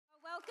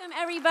Welcome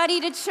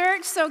everybody to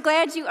church. So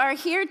glad you are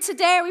here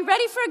today. Are we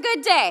ready for a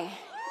good day?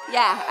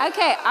 Yeah,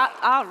 okay,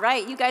 all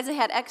right. You guys have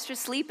had extra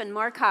sleep and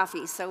more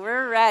coffee, so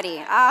we're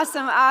ready.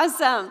 Awesome.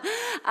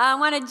 I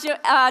want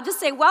to just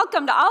say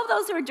welcome to all of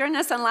those who are joining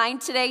us online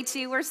today,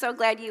 too. We're so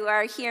glad you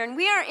are here. And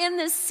we are in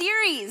this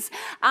series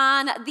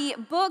on the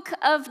book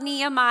of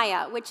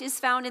Nehemiah, which is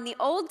found in the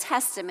Old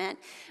Testament,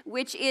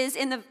 which is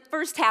in the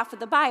first half of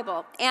the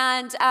Bible.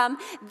 And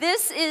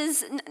this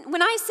is,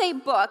 when I say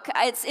book,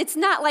 it's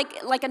not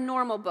like a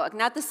normal book,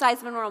 not the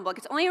size of a normal book.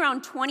 It's only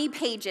around 20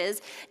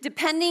 pages,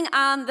 depending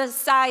on the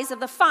size of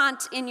the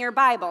font in your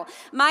Bible.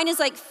 Mine is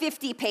like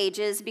 50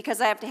 pages because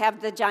I have to have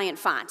the giant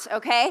font,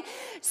 okay?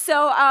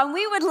 So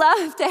we would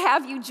love to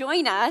have you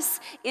join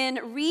us in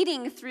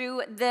reading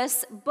through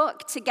this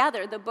book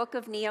together, the book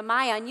of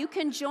Nehemiah. And you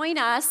can join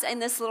us in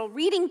this little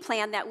reading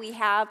plan that we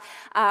have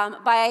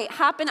by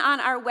hopping on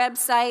our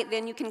website.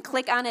 Then you can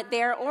click on it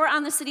there or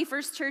on the City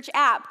First Church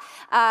app.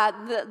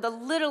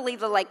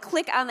 The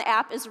click on the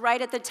app is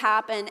right at the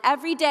top. And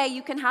every day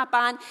you can hop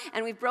on,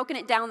 and we've broken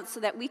it down so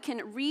that we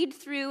can read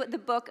through the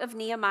book of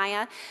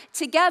Nehemiah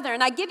together.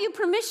 And I give you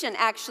permission,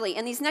 actually,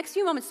 in these next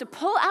few moments to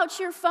pull out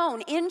your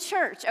phone in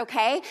church,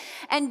 okay?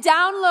 And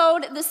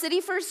download the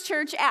City First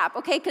Church app,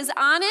 okay? Because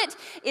on it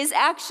is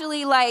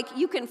actually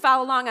you can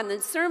follow along on the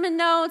sermon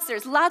notes.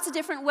 There's lots of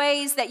different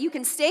ways that you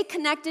can stay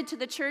connected to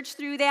the church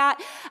through that.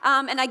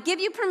 And I give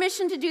you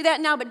permission to do that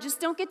now, but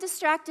just don't get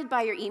distracted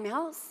by your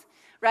emails,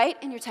 right?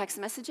 And your text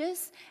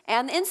messages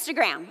and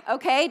Instagram,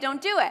 okay?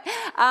 Don't do it.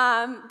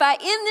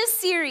 But in this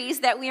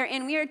series that we are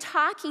in, we are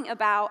talking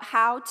about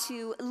how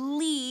to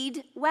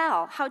lead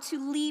well, how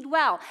to lead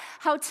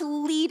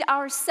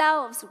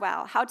ourselves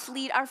well, how to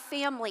lead our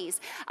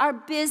families, our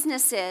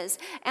businesses,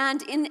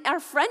 and in our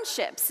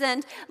friendships.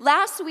 And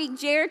last week,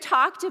 Jared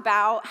talked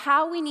about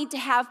how we need to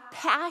have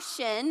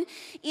passion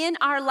in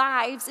our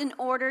lives in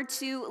order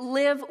to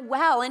live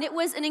well. And it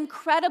was an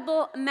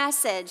incredible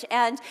message.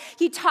 And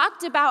he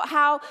talked about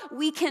how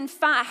we can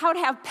find how to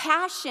have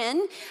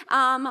passion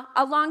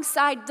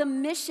alongside the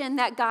mission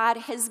that God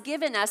has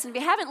given us. And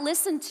if you haven't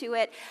listened to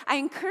it, I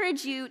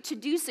encourage you to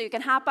do so. You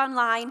can hop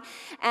online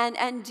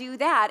and do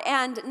that.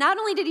 And not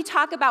only did he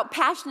talk about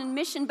passion and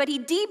mission, but he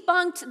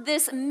debunked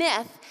this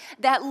myth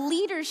that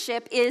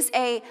leadership is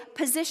a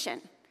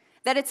position.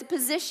 That it's a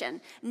position.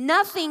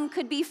 Nothing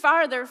could be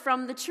farther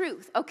from the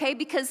truth, okay?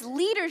 Because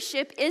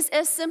leadership is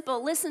as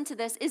simple, listen to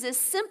this, is as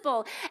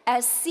simple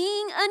as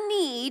seeing a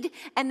need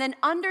and then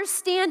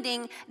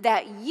understanding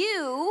that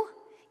you,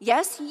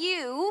 yes,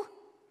 you,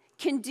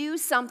 can do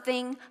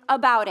something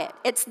about it.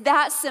 It's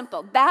that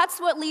simple.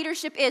 That's what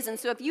leadership is. And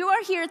so if you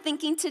are here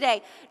thinking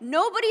today,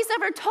 nobody's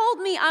ever told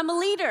me I'm a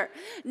leader.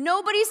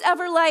 Nobody's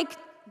ever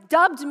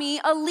dubbed me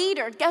a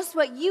leader. Guess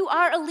what? You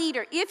are a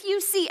leader. If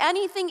you see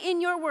anything in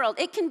your world,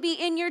 it can be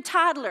in your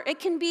toddler, it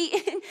can be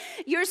in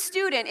your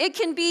student, it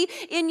can be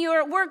in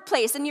your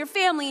workplace, in your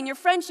family, in your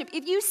friendship.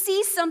 If you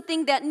see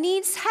something that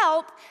needs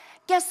help,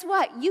 guess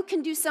what? You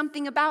can do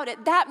something about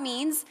it. That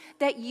means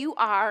that you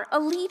are a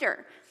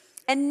leader.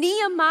 And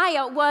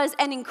Nehemiah was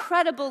an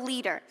incredible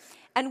leader.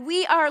 And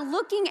we are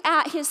looking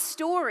at his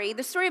story,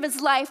 the story of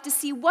his life, to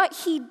see what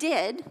he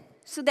did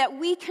so that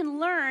we can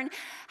learn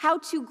how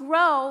to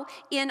grow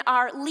in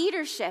our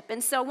leadership.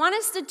 And so I want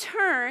us to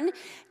turn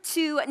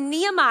to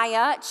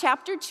Nehemiah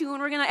chapter 2,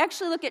 and we're going to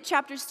actually look at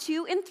chapters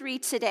 2 and 3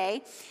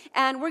 today.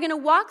 And we're going to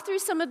walk through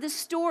some of the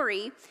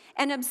story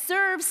and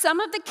observe some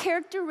of the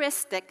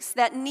characteristics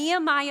that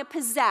Nehemiah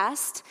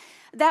possessed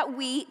that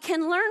we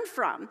can learn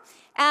from.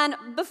 And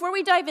before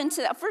we dive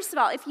into that, first of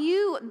all, if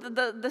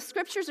the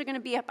scriptures are going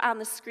to be up on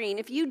the screen.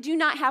 If you do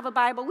not have a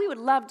Bible, we would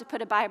love to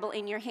put a Bible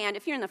in your hand.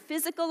 If you're in a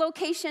physical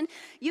location,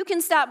 you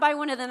can stop by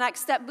one of the Next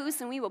Step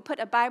booths and we will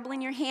put a Bible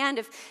in your hand.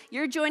 If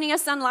you're joining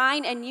us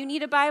online and you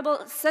need a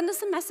Bible, send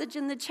us a message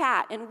in the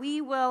chat and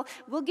we'll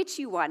get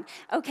you one,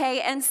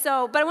 okay? And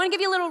so, but I want to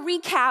give you a little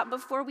recap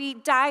before we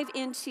dive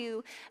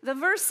into the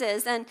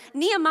verses. And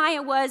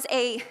Nehemiah was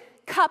a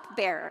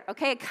cupbearer,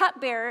 okay? A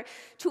cupbearer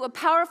to a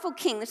powerful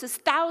king. This is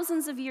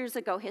thousands of years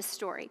ago, his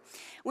story.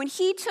 When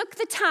he took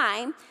the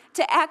time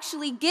to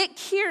actually get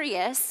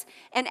curious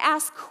and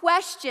ask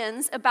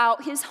questions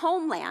about his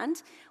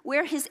homeland,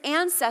 where his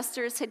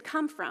ancestors had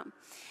come from.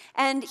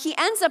 And he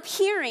ends up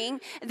hearing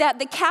that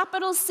the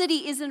capital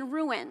city is in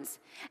ruins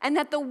and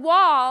that the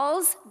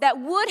walls that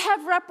would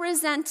have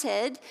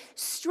represented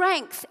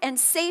strength and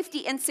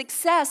safety and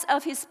success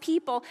of his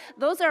people,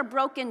 those are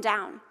broken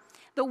down.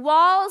 The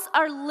walls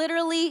are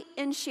literally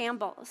in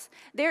shambles.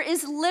 There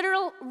is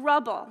literal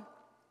rubble.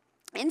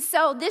 And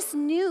so this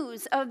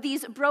news of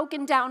these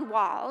broken down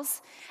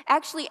walls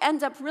actually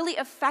ends up really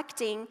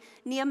affecting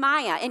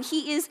Nehemiah. And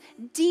he is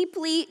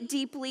deeply,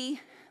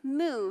 deeply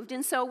moved.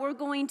 And so we're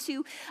going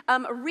to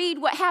read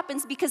what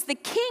happens because the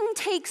king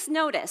takes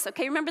notice.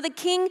 Okay, remember the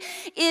king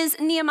is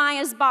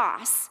Nehemiah's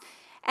boss.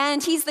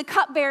 And he's the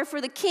cupbearer for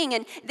the king.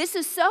 And this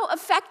is so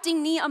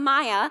affecting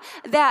Nehemiah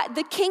that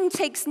the king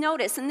takes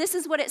notice. And this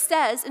is what it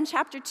says in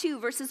chapter 2,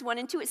 verses 1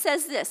 and 2. It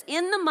says this,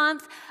 in the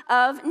month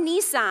of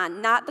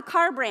Nisan, not the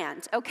car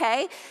brand,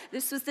 okay?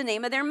 This was the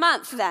name of their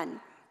month then.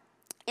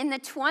 In the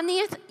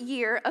 20th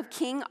year of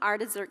King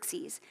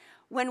Artaxerxes,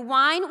 when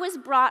wine was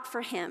brought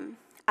for him,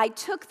 I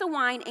took the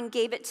wine and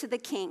gave it to the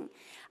king.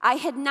 I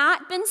had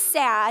not been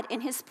sad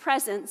in his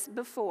presence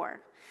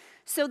before.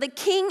 So the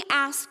king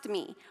asked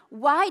me,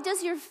 why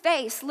does your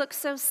face look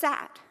so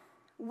sad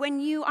when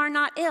you are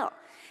not ill?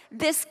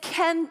 This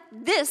can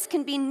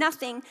be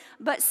nothing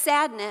but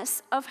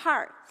sadness of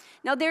heart.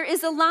 Now there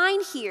is a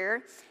line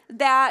here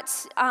that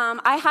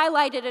I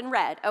highlighted and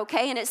read,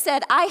 okay? And it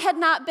said, I had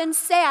not been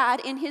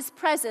sad in his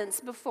presence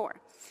before.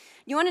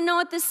 You want to know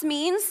what this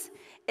means?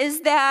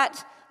 Is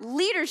that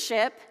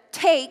leadership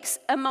takes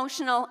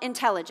emotional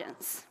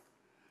intelligence.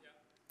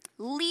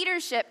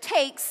 Leadership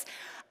takes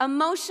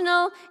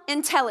emotional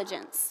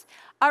intelligence.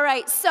 All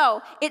right,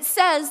 so it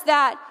says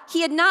that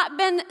he had not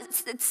been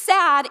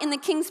sad in the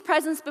king's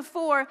presence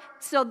before,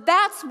 so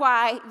that's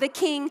why the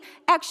king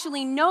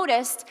actually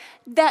noticed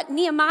that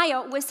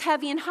Nehemiah was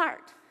heavy in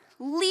heart.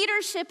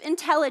 Leadership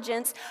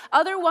intelligence,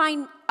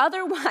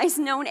 otherwise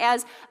known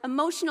as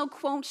emotional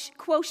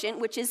quotient,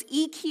 which is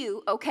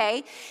EQ,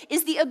 okay,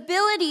 is the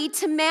ability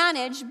to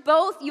manage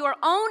both your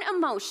own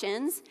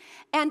emotions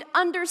and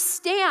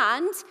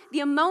understand the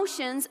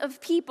emotions of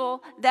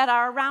people that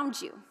are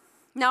around you.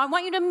 Now, I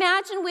want you to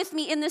imagine with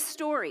me in this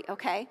story,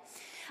 okay?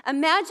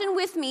 Imagine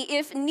with me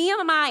if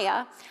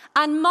Nehemiah,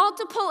 on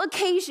multiple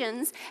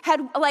occasions,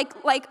 had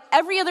like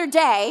every other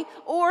day,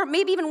 or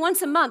maybe even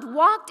once a month,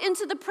 walked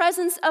into the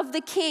presence of the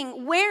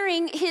king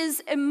wearing his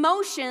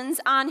emotions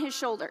on his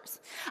shoulders,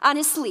 on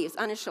his sleeves,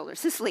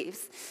 his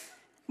sleeves.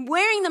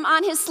 Wearing them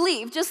on his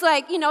sleeve, just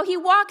like, he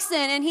walks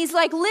in and he's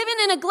like living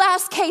in a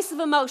glass case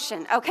of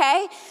emotion,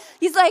 okay?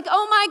 He's like,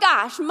 oh my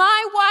gosh,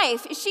 my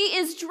wife, she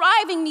is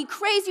driving me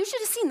crazy. You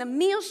should have seen the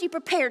meal she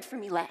prepared for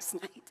me last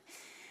night.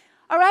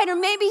 All right, or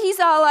maybe he's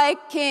all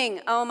like,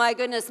 King, oh my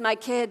goodness, my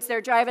kids,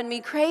 they're driving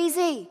me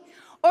crazy.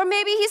 Or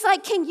maybe he's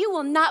like, King, you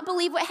will not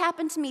believe what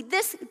happened to me.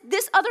 This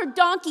other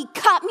donkey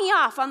cut me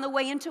off on the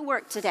way into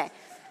work today.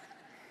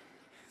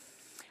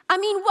 I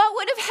mean, what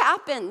would have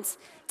happened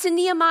to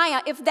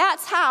Nehemiah if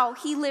that's how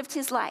he lived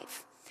his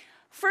life?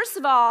 First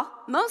of all,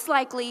 most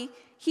likely,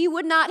 he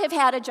would not have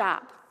had a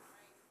job.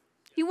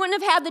 He wouldn't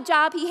have had the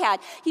job he had.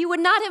 He would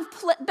not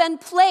have been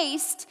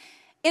placed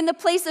in the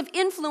place of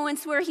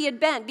influence where he had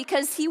been,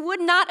 because he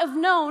would not have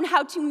known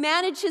how to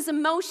manage his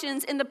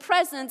emotions in the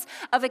presence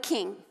of a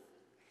king.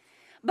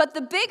 But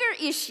the bigger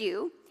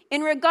issue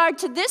in regard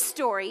to this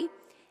story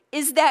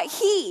is that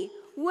he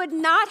would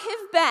not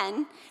have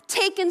been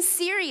taken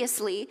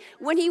seriously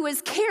when he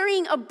was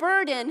carrying a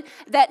burden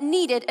that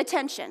needed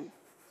attention.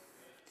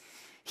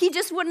 He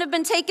just wouldn't have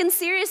been taken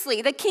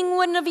seriously. The king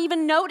wouldn't have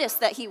even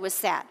noticed that he was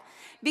sad,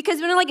 because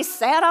he's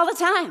sad all the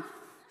time.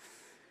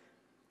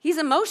 He's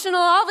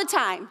emotional all the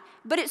time.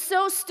 But it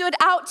so stood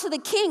out to the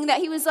king that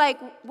he was like,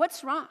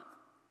 what's wrong?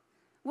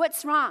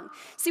 What's wrong?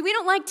 See, we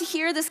don't like to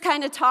hear this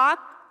kind of talk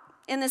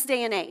in this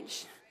day and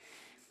age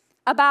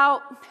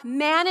about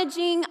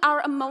managing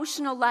our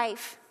emotional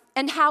life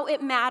and how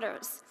it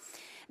matters.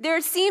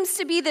 There seems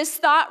to be this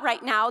thought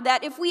right now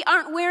that if we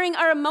aren't wearing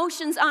our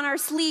emotions on our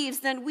sleeves,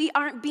 then we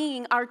aren't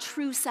being our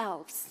true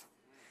selves.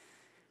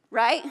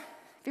 Right? Have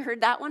you heard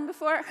that one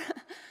before?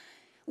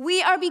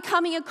 We are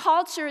becoming a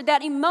culture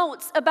that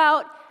emotes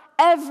about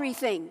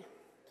everything.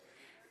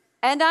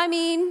 And I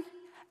mean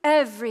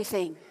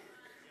everything,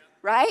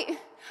 right?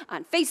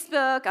 On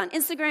Facebook, on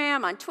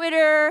Instagram, on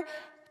Twitter,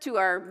 to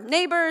our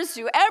neighbors,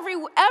 to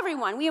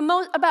everyone. We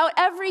emote about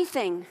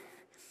everything.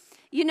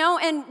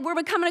 And we're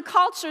becoming a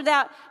culture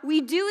that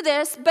we do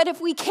this, but if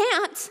we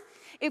can't,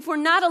 if we're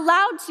not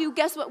allowed to,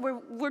 guess what?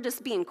 We're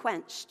just being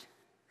quenched.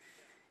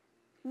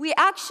 We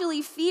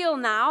actually feel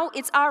now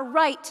it's our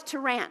right to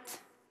rant.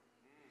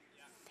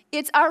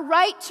 It's our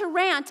right to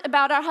rant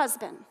about our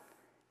husband.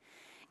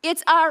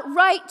 It's our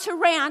right to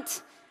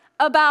rant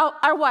about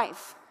our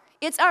wife.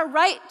 It's our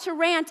right to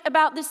rant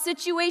about the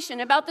situation,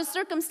 about the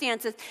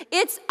circumstances.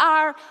 It's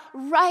our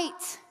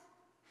right.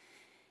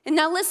 And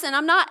now listen,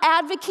 I'm not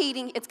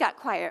advocating, it's got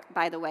quiet,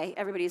 by the way.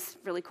 Everybody's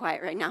really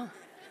quiet right now.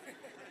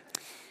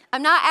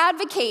 I'm not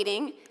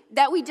advocating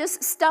that we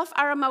just stuff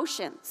our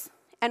emotions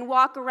and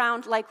walk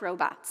around like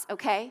robots,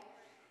 okay?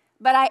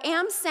 But I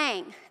am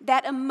saying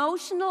that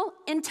emotional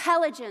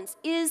intelligence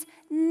is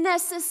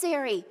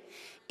necessary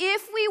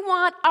if we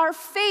want our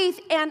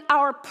faith and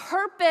our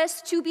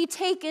purpose to be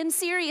taken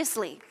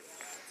seriously.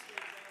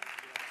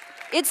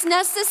 It's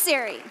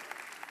necessary.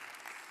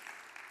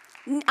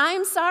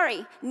 I'm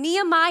sorry,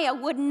 Nehemiah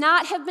would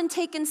not have been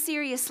taken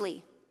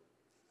seriously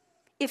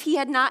if he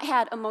had not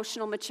had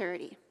emotional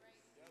maturity.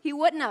 He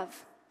wouldn't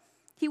have.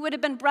 He would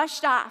have been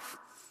brushed off.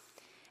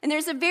 And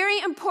there's a very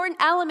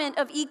important element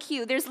of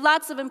EQ. There's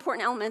lots of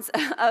important elements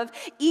of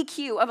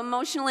EQ, of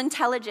emotional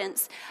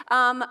intelligence.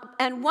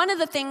 And one of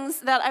the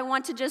things that I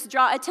want to just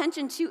draw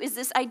attention to is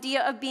this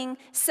idea of being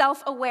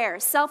self-aware,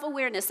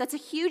 self-awareness. That's a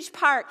huge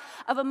part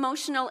of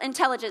emotional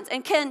intelligence.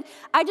 And can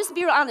I just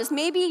be real honest?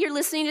 Maybe you're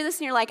listening to this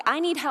and you're like,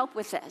 I need help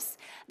with this.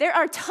 There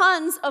are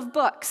tons of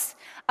books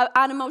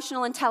on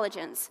emotional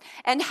intelligence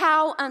and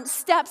how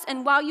steps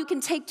and while you can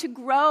take to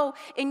grow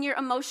in your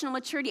emotional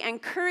maturity. I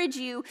encourage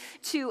you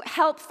to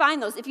help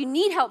find those. If you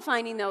need help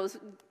finding those,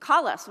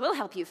 call us. We'll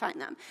help you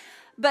find them.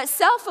 But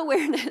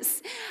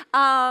self-awareness,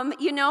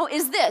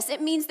 is this.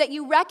 It means that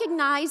you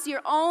recognize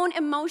your own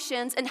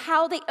emotions and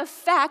how they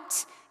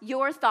affect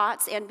your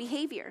thoughts and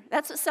behavior.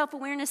 That's what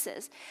self-awareness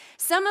is.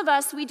 Some of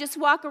us, we just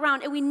walk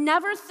around and we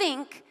never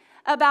think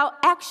about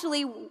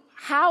actually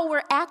how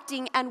we're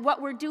acting and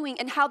what we're doing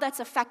and how that's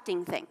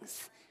affecting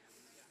things.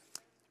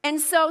 And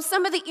so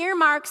some of the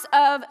earmarks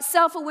of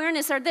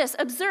self-awareness are this.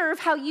 Observe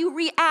how you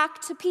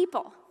react to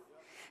people.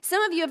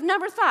 Some of you have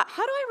never thought,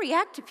 how do I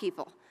react to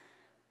people?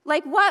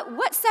 Like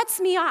what sets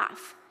me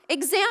off?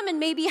 Examine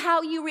maybe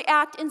how you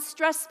react in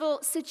stressful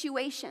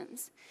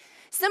situations.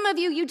 Some of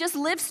you just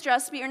live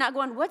stress, but you're not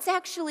going, what's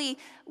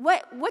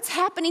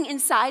happening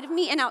inside of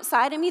me and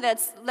outside of me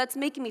that's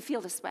making me feel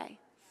this way?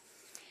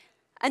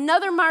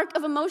 Another mark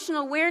of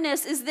emotional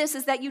awareness is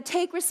that you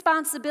take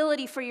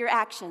responsibility for your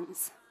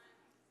actions.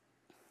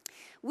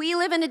 We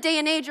live in a day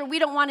and age where we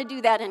don't want to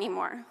do that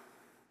anymore.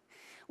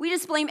 We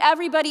just blame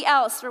everybody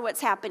else for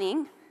what's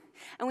happening,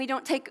 and we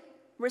don't take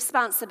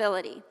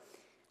responsibility.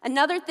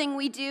 Another thing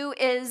we do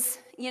is,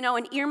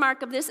 an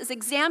earmark of this is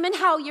examine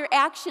how your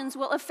actions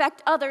will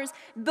affect others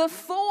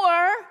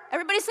before,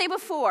 everybody say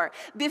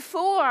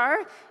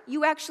before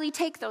you actually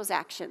take those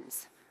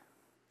actions.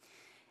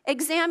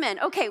 Examine,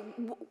 okay,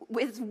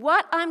 with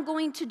what I'm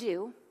going to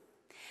do,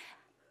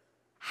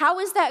 how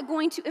is that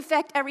going to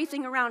affect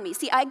everything around me?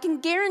 See, I can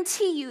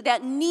guarantee you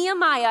that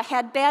Nehemiah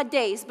had bad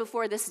days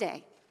before this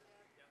day.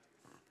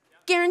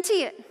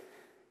 Guarantee it.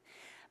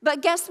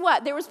 But guess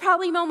what? There was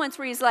probably moments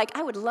where he's like,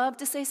 I would love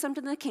to say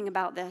something to the king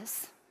about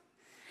this.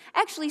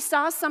 Actually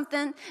saw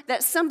something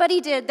that somebody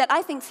did that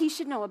I think he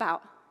should know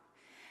about.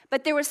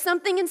 But there was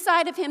something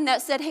inside of him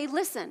that said, hey,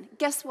 listen,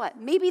 guess what?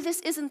 Maybe this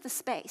isn't the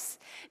space.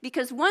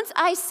 Because once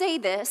I say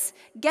this,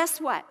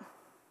 guess what?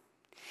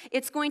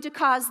 It's going to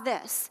cause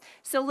this.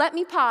 So let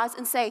me pause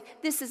and say,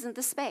 this isn't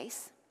the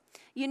space.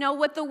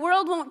 What the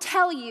world won't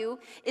tell you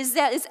is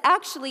that it's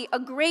actually a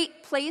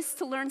great place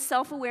to learn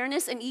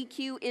self-awareness and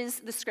EQ is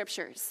the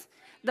scriptures,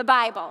 the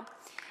Bible.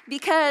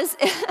 Because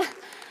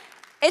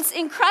it's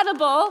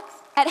incredible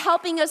at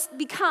helping us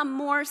become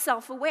more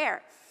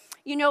self-aware.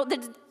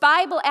 The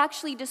Bible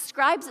actually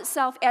describes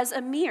itself as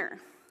a mirror,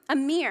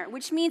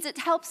 which means it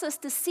helps us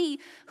to see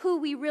who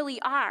we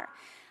really are.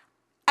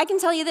 I can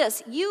tell you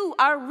this, you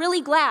are really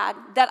glad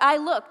that I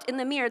looked in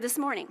the mirror this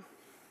morning.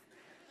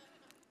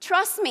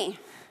 Trust me,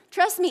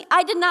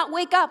 I did not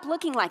wake up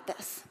looking like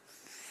this.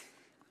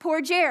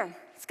 Poor Jer,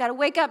 he's got to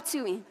wake up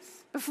to me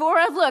before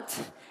I've looked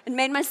and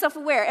made myself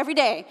aware every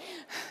day,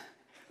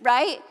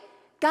 right?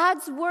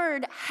 God's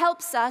word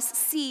helps us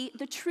see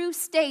the true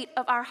state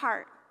of our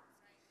heart.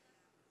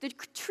 The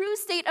true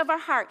state of our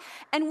heart,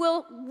 and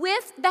will,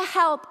 with the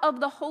help of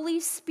the Holy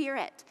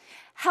Spirit,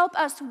 help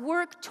us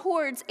work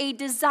towards a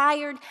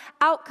desired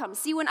outcome.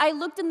 See, when I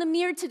looked in the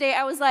mirror today,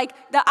 I was like,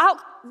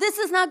 this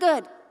is not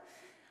good.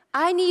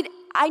 I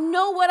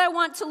know what I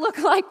want to look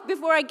like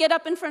before I get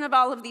up in front of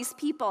all of these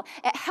people.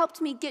 It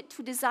helped me get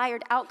to a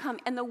desired outcome,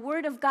 and the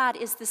Word of God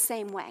is the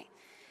same way.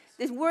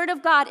 The Word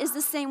of God is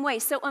the same way.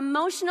 So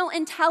emotional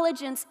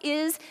intelligence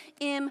is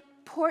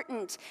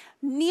important.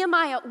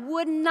 Nehemiah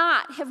would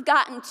not have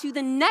gotten to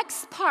the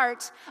next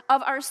part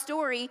of our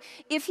story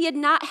if he had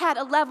not had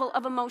a level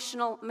of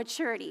emotional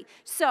maturity.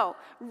 So,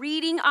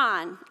 reading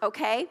on,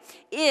 okay,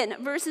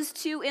 in verses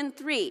 2 and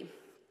 3.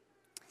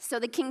 So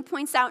the king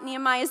points out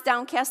Nehemiah's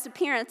downcast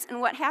appearance, and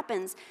what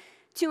happens?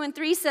 2 and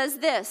 3 says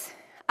this,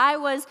 I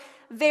was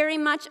very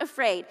much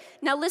afraid.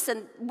 Now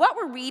listen, what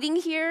we're reading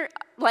here,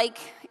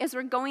 as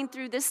we're going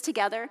through this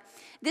together,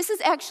 this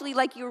is actually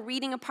like you're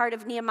reading a part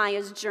of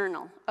Nehemiah's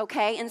journal,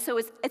 okay? And so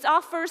it's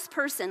all first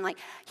person.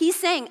 He's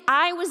saying,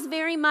 I was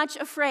very much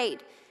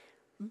afraid,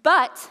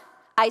 but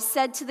I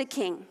said to the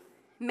king,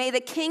 may the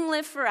king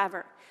live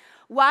forever.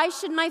 Why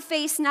should my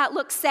face not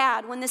look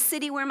sad when the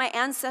city where my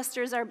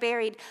ancestors are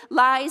buried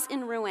lies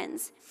in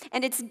ruins,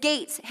 and its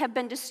gates have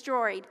been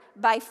destroyed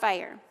by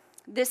fire?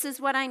 This is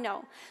what I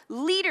know.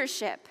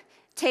 Leadership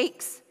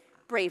takes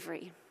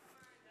bravery.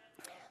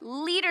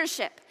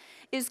 Leadership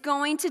is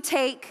going to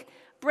take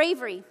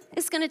bravery.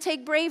 It's going to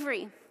take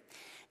bravery.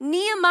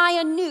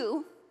 Nehemiah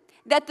knew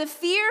that the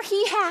fear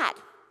he had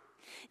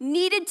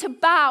needed to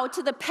bow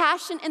to the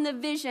passion and the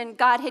vision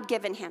God had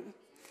given him.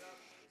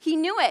 He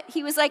knew it.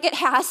 He was like, it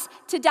has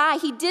to die.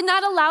 He did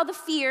not allow the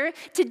fear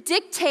to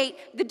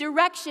dictate the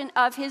direction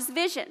of his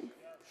vision.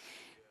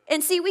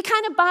 And see, we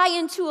kind of buy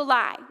into a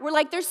lie. We're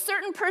like, there's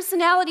certain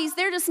personalities,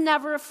 they're just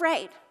never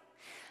afraid.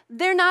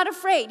 They're not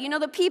afraid. You know,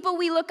 the people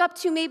we look up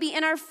to maybe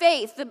in our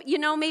faith,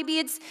 maybe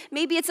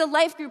it's a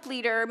life group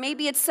leader, or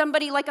maybe it's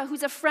somebody like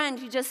who's a friend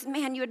who just,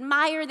 man, you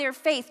admire their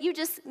faith.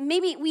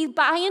 Maybe we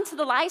buy into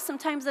the lie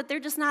sometimes that they're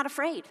just not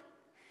afraid.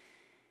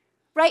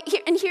 Right?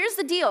 And here's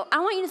the deal. I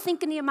want you to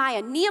think of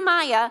Nehemiah.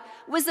 Nehemiah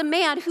was a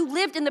man who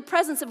lived in the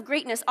presence of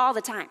greatness all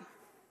the time.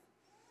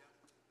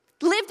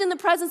 Lived in the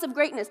presence of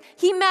greatness.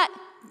 He met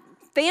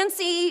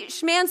fancy,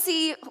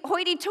 schmancy,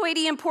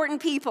 hoity-toity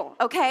important people,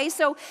 okay?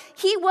 So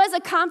he was a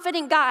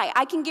confident guy.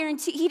 I can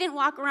guarantee he didn't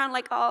walk around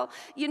like,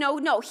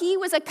 no. He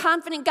was a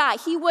confident guy.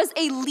 He was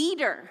a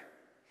leader.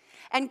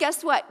 And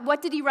guess what?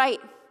 What did he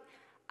write?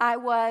 I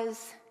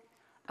was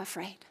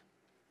afraid.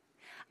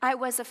 I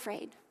was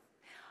afraid.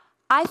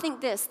 I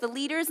think the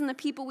leaders and the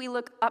people we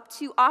look up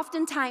to,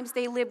 oftentimes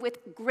they live with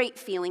great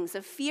feelings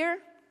of fear,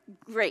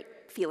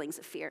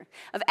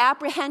 of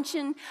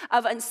apprehension,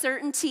 of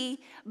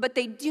uncertainty, but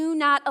they do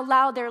not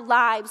allow their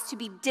lives to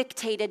be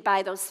dictated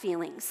by those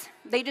feelings.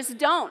 They just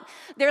don't.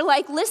 They're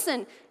like,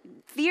 listen,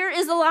 fear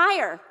is a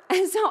liar,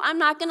 and so I'm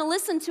not going to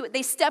listen to it.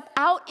 They step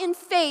out in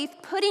faith,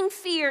 putting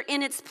fear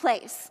in its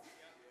place.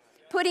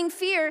 Putting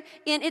fear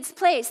in its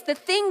place. The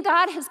thing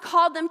God has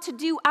called them to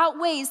do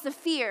outweighs the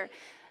fear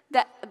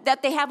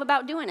that they have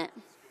about doing it.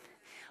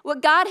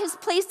 What God has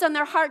placed on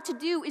their heart to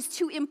do is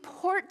too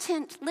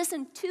important.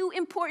 Listen, too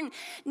important.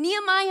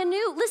 Nehemiah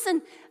knew,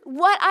 listen,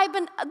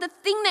 the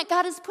thing that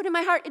God has put in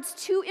my heart, it's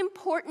too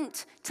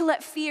important to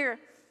let fear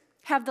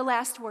have the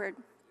last word.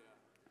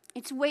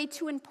 It's way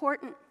too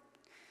important.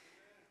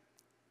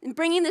 And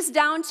bringing this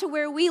down to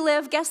where we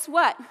live, guess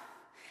what?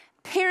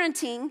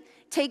 Parenting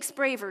takes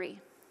bravery.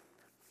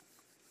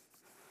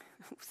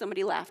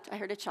 Somebody laughed. I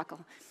heard a chuckle.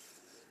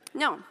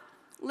 No,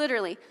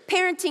 literally.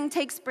 Parenting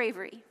takes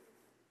bravery.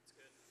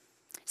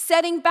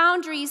 Setting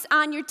boundaries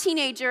on your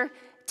teenager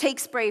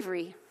takes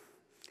bravery.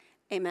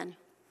 Amen.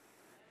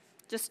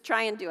 Just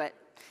try and do it.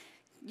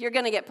 You're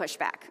going to get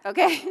pushback,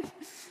 okay?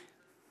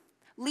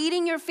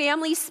 Leading your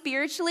family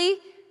spiritually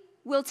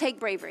will take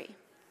bravery.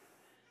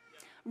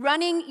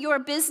 Running your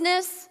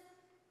business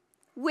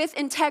with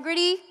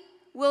integrity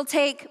will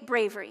take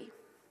bravery.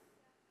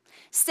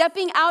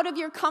 Stepping out of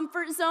your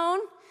comfort zone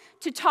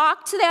to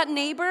talk to that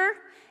neighbor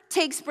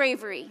takes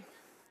bravery.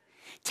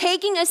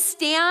 Taking a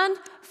stand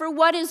for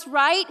what is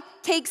right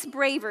takes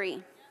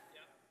bravery.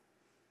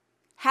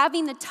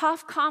 Having the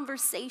tough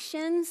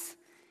conversations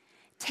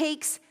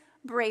takes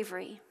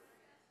bravery.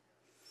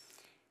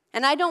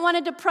 And I don't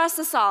want to depress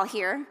us all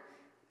here,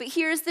 but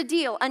here's the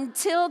deal.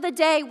 Until the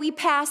day we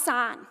pass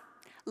on,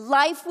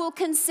 life will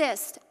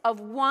consist of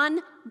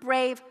one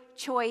brave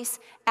choice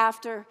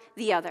after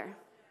the other.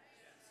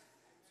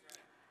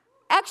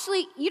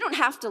 Actually, you don't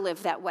have to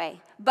live that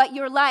way, but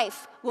your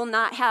life will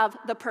not have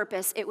the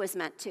purpose it was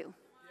meant to.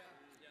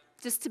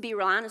 Just to be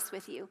real honest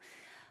with you.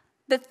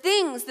 The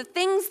things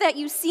that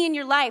you see in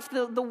your life,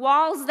 the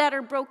walls that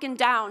are broken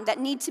down, that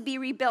need to be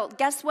rebuilt,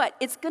 guess what?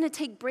 It's going to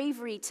take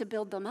bravery to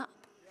build them up.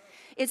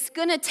 It's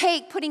going to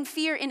take putting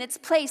fear in its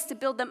place to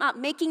build them up,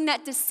 making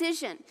that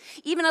decision.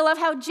 Even I love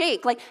how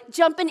Jake,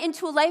 jumping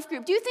into a life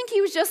group. Do you think he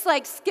was just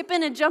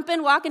skipping and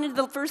jumping, walking into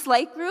the first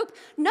life group?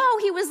 No,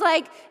 he was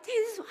like,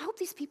 I hope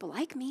these people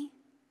like me.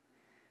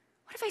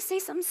 What if I say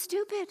something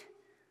stupid?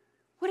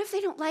 What if they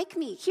don't like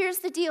me? Here's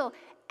the deal.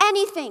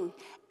 Anything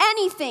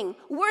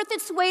worth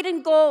its weight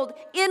in gold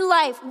in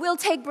life will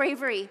take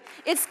bravery.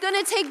 It's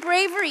going to take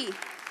bravery.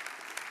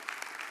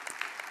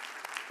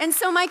 And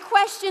so my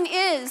question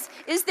is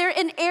there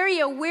an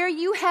area where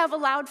you have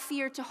allowed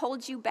fear to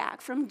hold you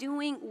back from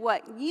doing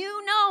what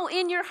you know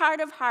in your heart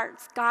of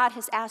hearts God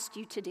has asked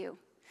you to do?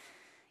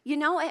 You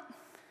know it.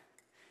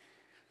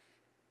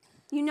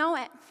 You know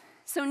it.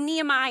 So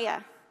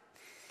Nehemiah,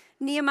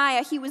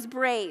 he was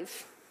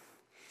brave.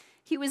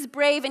 He was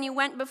brave, and he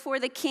went before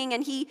the king,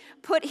 and he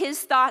put his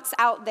thoughts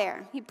out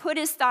there.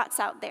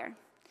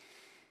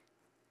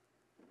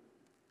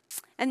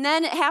 And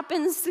then it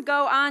happens to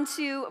go on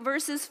to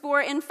verses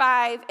 4 and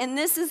 5, and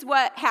this is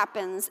what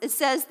happens. It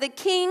says, the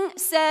king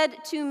said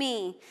to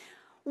me,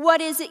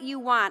 what is it you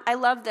want? I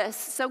love this.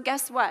 So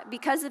guess what?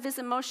 Because of his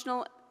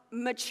emotional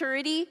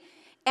maturity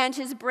and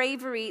his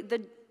bravery,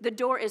 the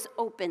door is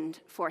opened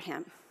for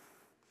him.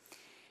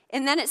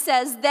 And then it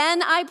says,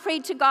 then I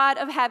prayed to God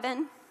of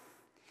heaven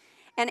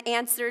and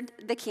answered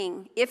the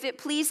king. If it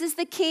pleases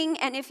the king,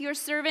 and if your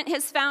servant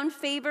has found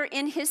favor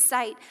in his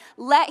sight,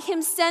 let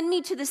him send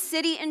me to the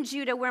city in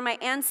Judah where my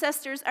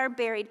ancestors are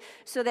buried,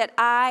 so that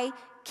I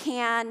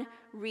can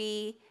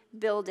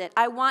rebuild it.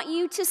 I want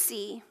you to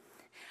see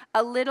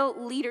a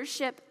little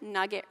leadership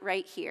nugget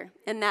right here,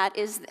 and that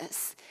is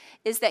this,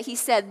 is that he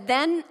said,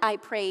 then I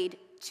prayed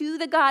to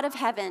the God of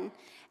heaven,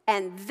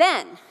 and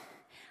then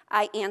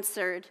I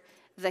answered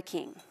the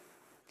king.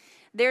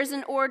 There's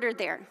an order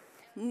there.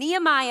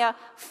 Nehemiah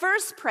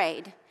first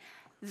prayed,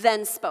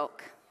 then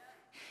spoke.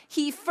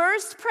 He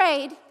first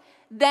prayed,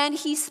 then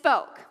he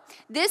spoke.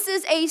 This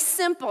is a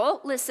simple,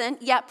 listen,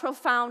 yet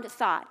profound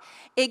thought.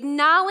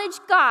 Acknowledge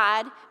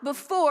God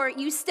before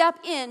you step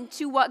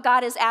into what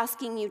God is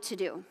asking you to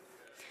do.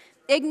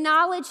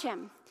 Acknowledge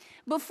him.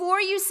 Before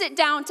you sit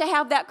down to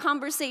have that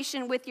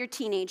conversation with your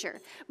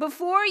teenager,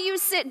 before you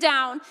sit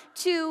down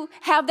to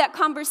have that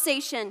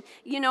conversation,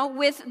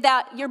 with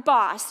your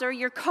boss or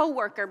your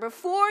coworker,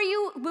 before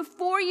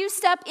you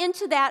step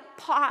into that,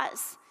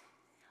 pause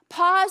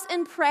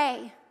and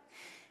pray.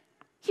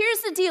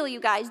 Here's the deal, you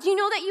guys. Do you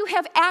know that you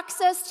have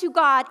access to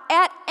God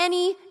at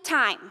any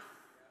time?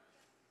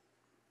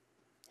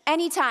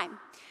 Anytime.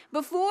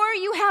 Before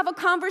you have a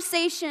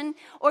conversation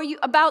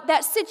about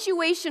that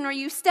situation, or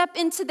you step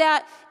into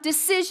that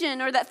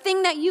decision or that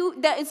thing that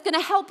is going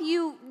to help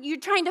you, you're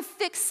trying to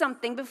fix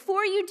something.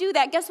 Before you do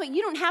that, guess what?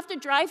 You don't have to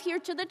drive here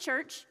to the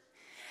church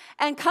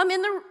and come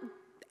in the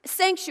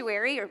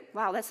sanctuary, or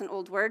wow, that's an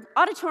old word,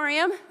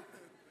 auditorium.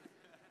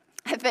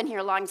 I've been here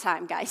a long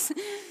time, guys.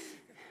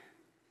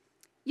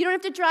 You don't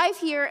have to drive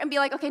here and be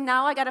like, okay,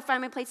 now I got to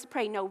find my place to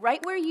pray. No,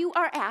 right where you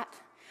are at,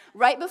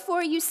 right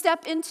before you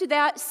step into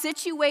that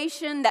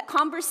situation, that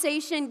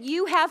conversation,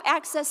 you have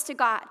access to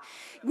God.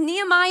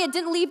 Nehemiah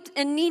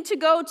didn't need to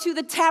go to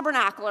the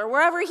tabernacle or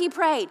wherever he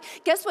prayed.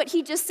 Guess what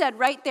he just said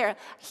right there?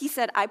 He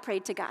said, I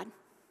prayed to God.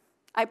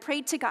 I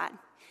prayed to God.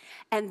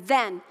 And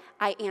then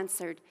I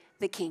answered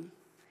the king.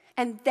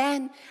 And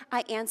then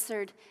I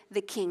answered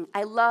the king.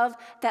 I love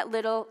that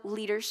little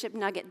leadership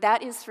nugget.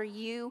 That is for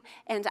you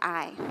and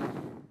I.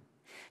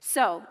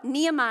 So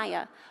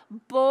Nehemiah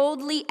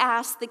boldly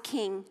asked the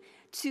king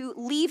to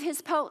leave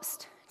his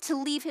post,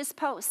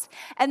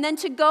 and then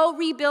to go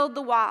rebuild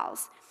the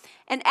walls.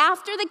 And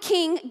after the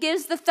king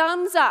gives the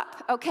thumbs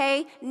up,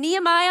 okay,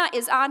 Nehemiah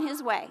is on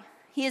his way.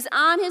 He is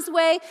on his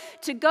way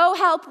to go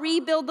help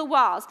rebuild the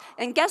walls.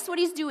 And guess what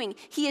he's doing?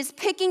 He is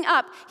picking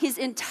up his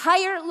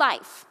entire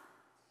life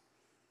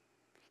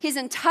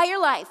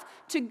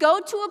to go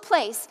to a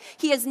place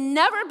he has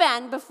never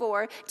been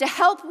before to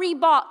help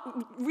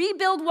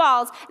rebuild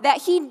walls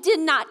that he did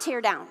not tear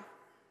down.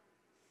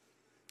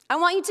 I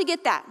want you to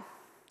get that.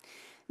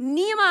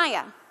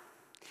 Nehemiah,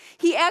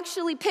 he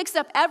actually picks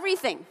up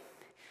everything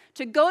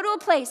to go to a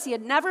place he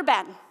had never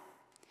been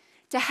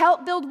to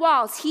help build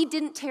walls he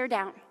didn't tear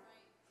down.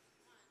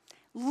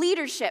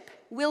 Leadership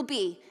will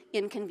be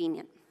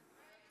inconvenient.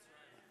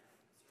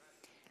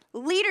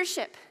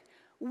 Leadership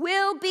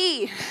will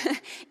be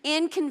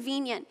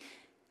inconvenient.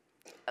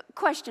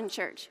 Question,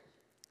 church.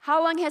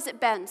 How long has it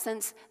been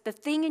since the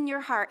thing in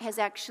your heart has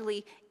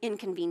actually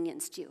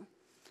inconvenienced you?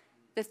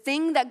 The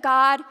thing that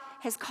God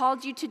has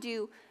called you to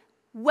do,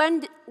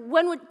 when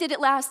did it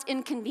last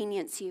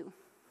inconvenience you?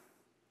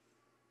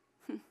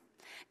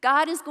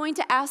 God is going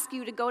to ask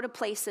you to go to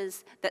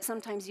places that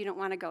sometimes you don't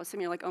want to go. Some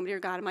of you are like, oh dear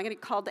God, am I going to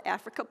call to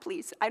Africa,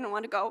 please? I don't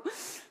want to go.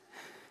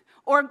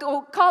 Or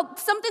go call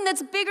something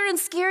that's bigger and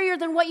scarier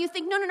than what you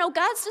think. No.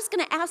 God's just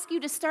going to ask you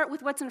to start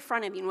with what's in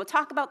front of you. And we'll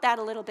talk about that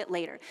a little bit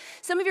later.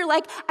 Some of you are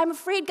like, I'm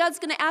afraid God's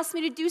going to ask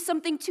me to do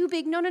something too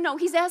big. No.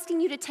 He's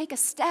asking you to take a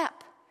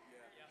step.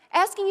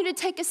 Asking you to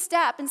take a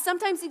step. And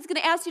sometimes he's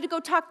going to ask you to go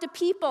talk to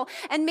people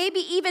and maybe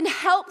even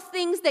help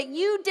things that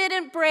you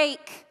didn't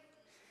break.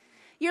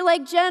 You're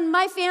like, Jen,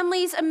 my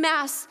family's a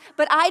mess,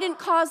 but I didn't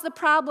cause the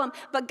problem.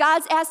 But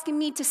God's asking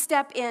me to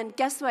step in.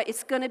 Guess what?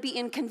 It's going to be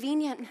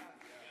inconvenient.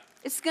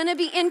 It's going to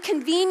be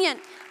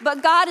inconvenient,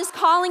 but God is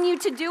calling you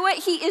to do it.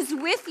 He is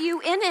with you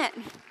in it.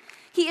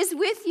 He is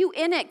with you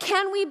in it.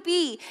 Can we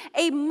be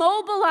a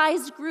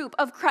mobilized group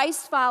of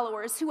Christ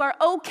followers who are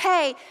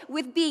okay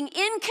with being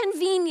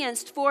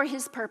inconvenienced for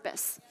his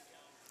purpose?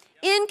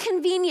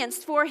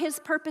 Inconvenienced for his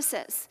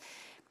purposes.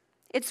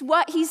 It's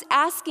what he's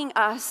asking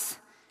us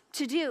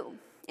to do.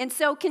 And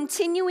so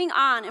continuing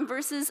on in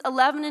verses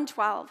 11 and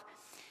 12,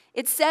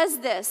 it says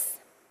this,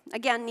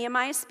 again,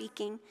 Nehemiah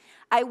speaking,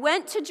 I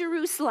went to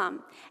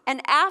Jerusalem,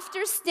 and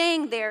after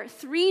staying there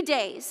 3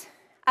 days,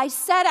 I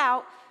set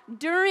out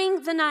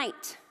during the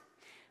night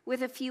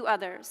with a few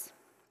others.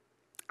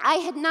 I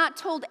had not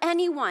told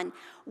anyone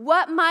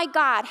what my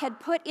God had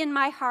put in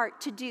my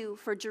heart to do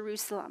for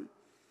Jerusalem.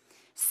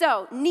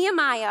 So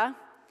Nehemiah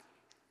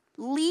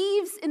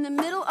leaves in the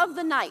middle of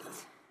the night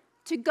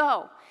to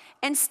go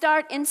and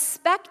start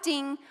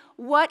inspecting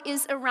what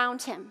is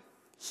around him.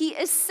 He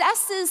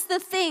assesses the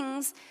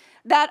things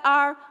that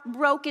are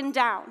broken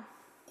down.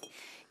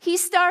 He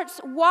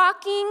starts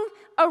walking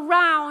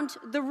around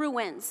the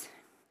ruins,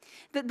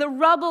 the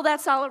rubble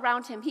that's all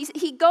around him.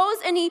 He goes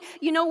and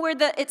where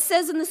it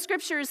says in the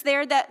scriptures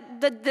there that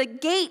the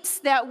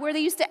gates where they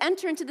used to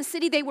enter into the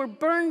city, they were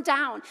burned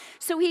down.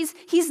 So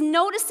he's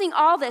noticing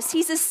all this.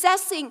 He's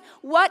assessing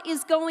what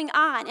is going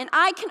on. And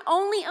I can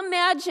only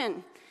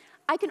imagine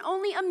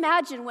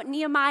what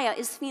Nehemiah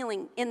is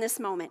feeling in this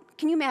moment.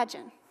 Can you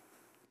imagine?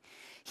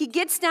 He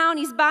gets down,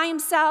 he's by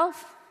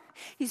himself.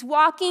 He's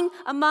walking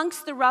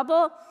amongst the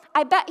rubble.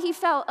 I bet he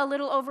felt a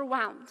little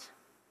overwhelmed.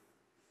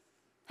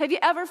 Have you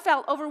ever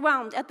felt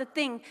overwhelmed at the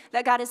thing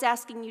that God is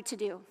asking you to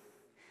do?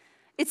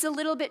 It's a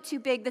little bit too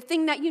big, the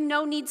thing that you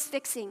know needs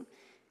fixing.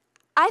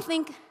 I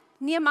think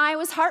Nehemiah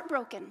was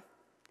heartbroken.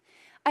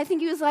 I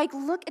think he was like,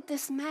 look at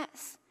this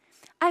mess.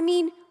 I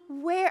mean,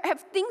 where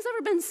have things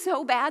ever been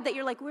so bad that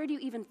you're like, where do you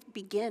even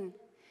begin?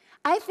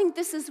 I think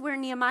this is where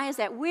Nehemiah's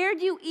at. Where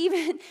do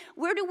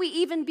we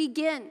even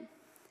begin?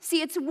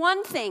 See, it's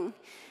one thing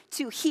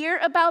to hear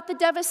about the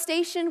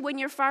devastation when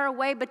you're far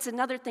away, but it's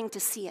another thing to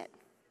see it.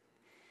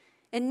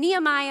 And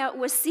Nehemiah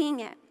was seeing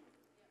it.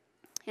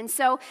 And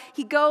so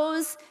he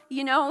goes,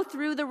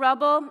 through the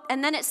rubble,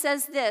 and then it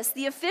says this: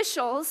 the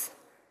officials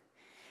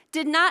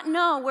did not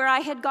know where I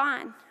had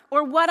gone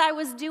or what I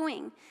was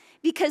doing,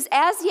 because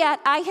as yet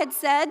I had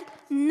said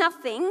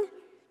nothing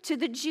to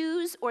the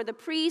Jews or the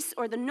priests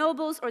or the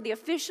nobles or the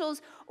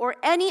officials or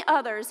any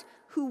others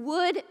who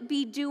would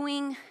be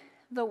doing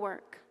the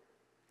work.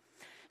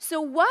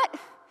 So what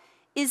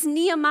is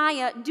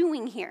Nehemiah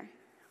doing here?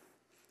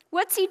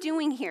 What's he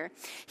doing here?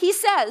 He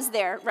says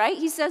there, right?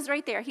 He says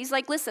right there, he's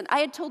like, listen, I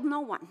had told no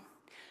one.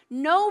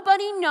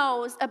 Nobody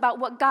knows about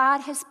what God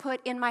has put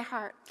in my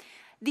heart.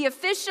 The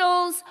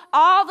officials,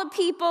 all the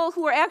people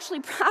who are actually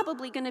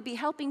probably going to be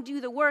helping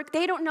do the work,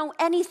 they don't know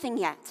anything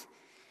yet.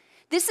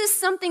 This is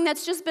something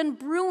that's just been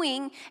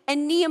brewing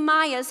in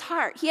Nehemiah's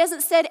heart. He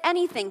hasn't said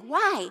anything.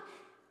 Why?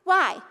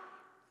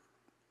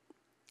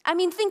 I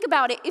mean, think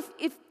about it.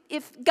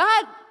 If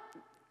God,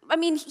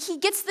 he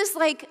gets this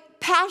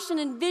passion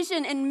and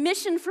vision and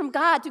mission from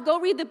God to go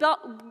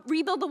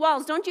rebuild the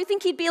walls. Don't you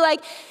think he'd be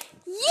like,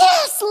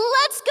 yes,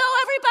 let's go,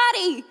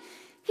 everybody.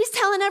 He's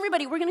telling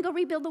everybody, we're going to go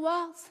rebuild the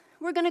walls.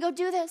 We're going to go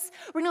do this.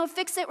 We're going to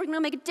fix it. We're going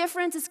to make a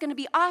difference. It's going to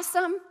be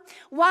awesome.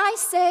 Why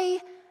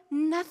say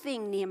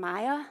nothing,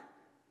 Nehemiah?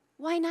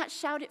 Why not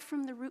shout it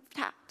from the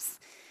rooftops?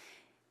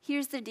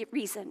 Here's the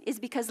reason, is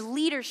because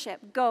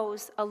leadership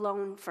goes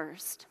alone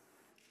first.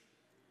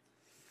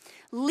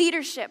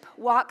 Leadership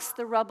walks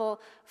the rubble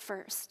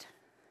first.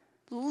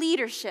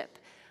 Leadership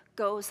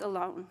goes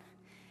alone.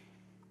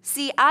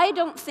 See, I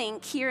don't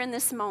think here in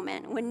this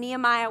moment when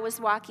Nehemiah was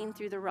walking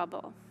through the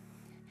rubble,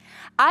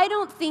 I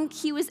don't think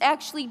he was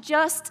actually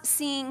just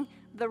seeing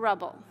the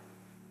rubble.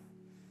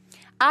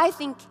 I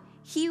think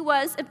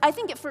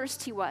at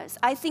first he was.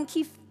 I think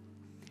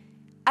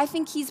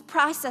he's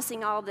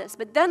processing all this.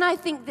 But then I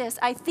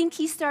think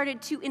he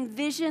started to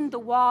envision the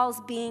walls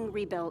being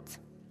rebuilt.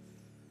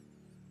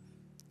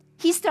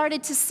 He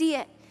started to see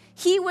it.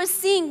 He was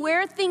seeing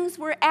where things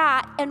were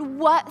at and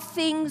what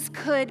things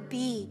could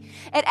be.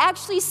 It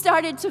actually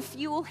started to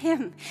fuel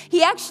him.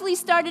 He actually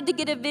started to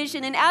get a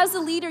vision. And as a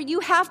leader,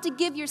 you have to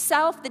give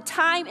yourself the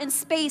time and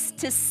space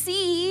to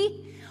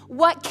see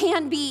what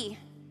can be.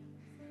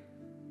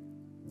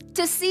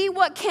 To see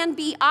what can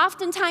be.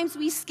 Oftentimes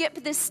we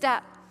skip this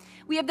step.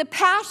 We have the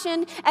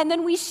passion and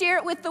then we share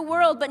it with the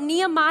world. But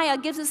Nehemiah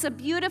gives us a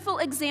beautiful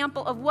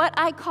example of what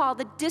I call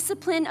the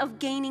discipline of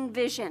gaining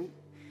vision.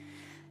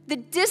 The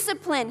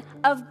discipline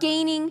of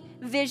gaining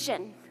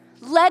vision,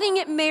 letting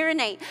it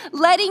marinate,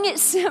 letting it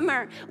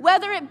simmer,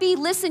 whether it be,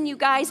 listen, you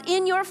guys,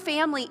 in your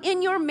family,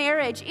 in your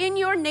marriage, in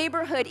your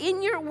neighborhood,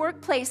 in your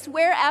workplace,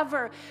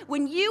 wherever,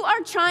 when you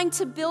are trying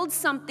to build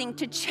something,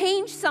 to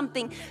change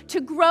something, to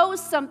grow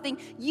something,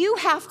 you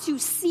have to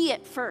see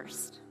it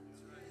first.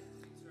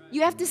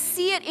 You have to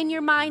see it in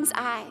your mind's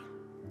eye.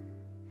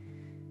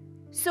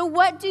 So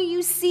what do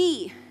you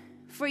see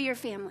for your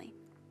family?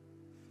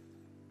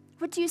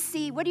 What do you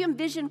see? What do you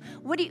envision?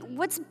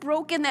 What's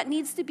broken that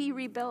needs to be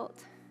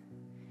rebuilt?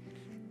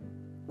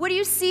 What do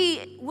you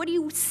see? What do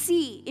you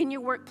see in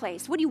your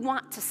workplace? What do you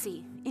want to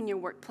see in your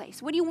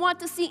workplace? What do you want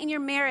to see in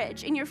your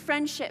marriage, in your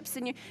friendships,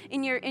 in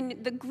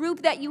the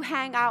group that you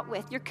hang out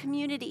with, your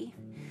community?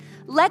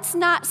 Let's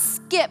not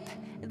skip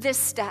this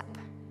step.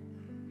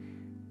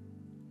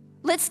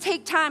 Let's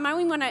take time. I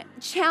want to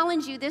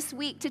challenge you this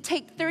week to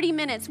take 30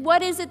 minutes.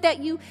 What is it that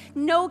you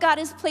know God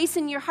has placed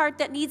in your heart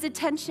that needs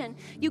attention?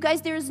 You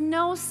guys, there is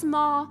no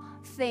small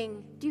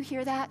thing. Do you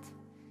hear that?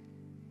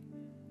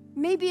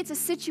 Maybe it's a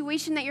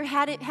situation that you're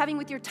having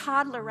with your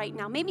toddler right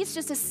now. Maybe it's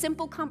just a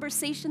simple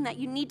conversation that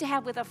you need to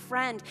have with a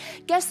friend.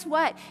 Guess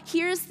what?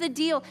 Here's the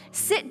deal.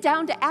 Sit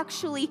down to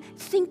actually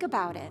think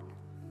about it.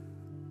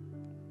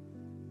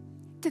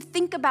 To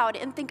think about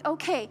it and think,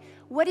 okay,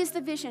 what is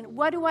the vision?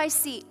 What do I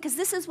see? Because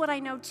this is what I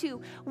know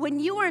too. When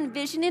you are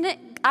envisioning it,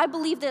 I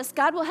believe this,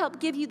 God will help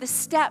give you the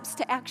steps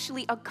to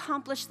actually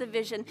accomplish the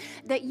vision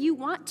that you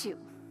want to.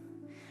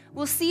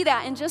 We'll see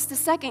that in just a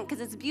second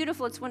because it's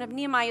beautiful. It's one of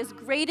Nehemiah's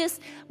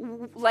greatest,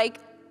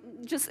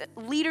 just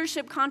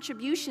leadership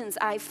contributions,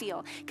 I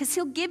feel. Because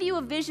he'll give you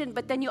a vision,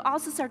 but then you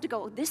also start to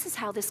go, this is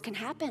how this can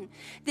happen.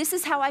 This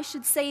is how I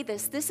should say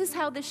this. This is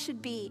how this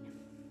should be.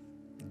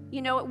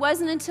 You know, it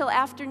wasn't until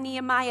after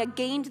Nehemiah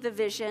gained the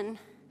vision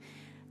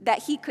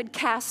that he could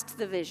cast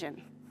the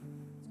vision.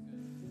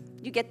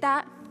 You get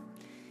that?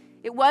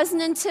 It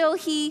wasn't until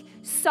he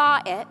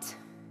saw it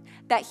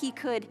that he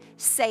could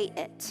say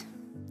it.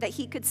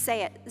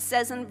 It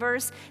says in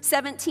verse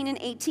 17 and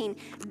 18,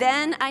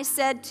 then I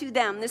said to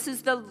them,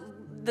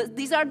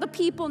 these are the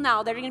people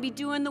now that are going to be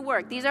doing the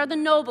work. These are the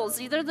nobles.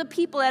 These are the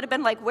people that have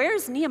been like,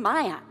 where's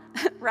Nehemiah?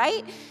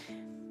 Right?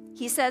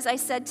 He says, I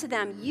said to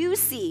them, you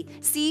see.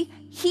 See,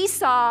 he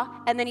saw,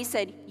 and then he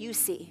said, you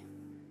see.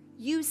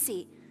 You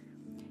see.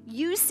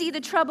 You see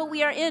the trouble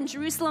we are in.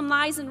 Jerusalem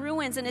lies in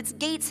ruins, and its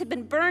gates have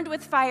been burned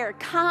with fire.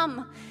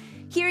 Come,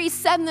 Here he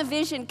said in the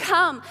vision,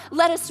 "Come,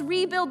 let us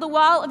rebuild the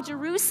wall of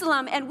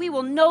Jerusalem, and we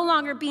will no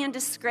longer be in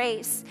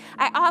disgrace."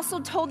 I also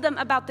told them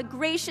about the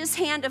gracious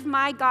hand of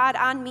my God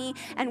on me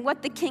and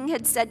what the king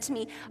had said to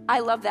me. I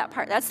love that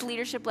part. That's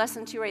leadership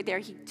lesson 2 right there.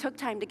 He took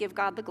time to give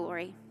God the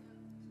glory.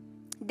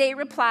 They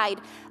replied,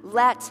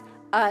 "Let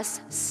us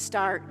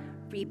start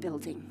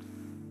rebuilding."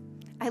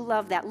 I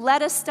love that.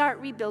 Let us start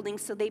rebuilding.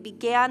 So they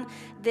began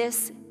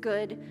this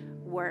good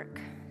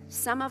work.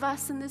 Some of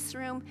us in this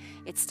room,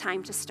 it's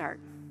time to start.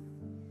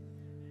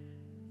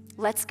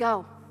 Let's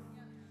go.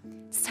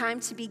 It's time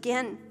to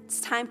begin.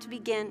 It's time to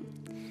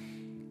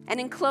begin. And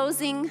in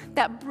closing,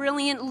 that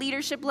brilliant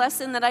leadership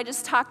lesson that I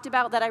just talked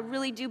about, that I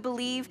really do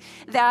believe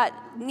that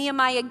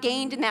Nehemiah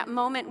gained in that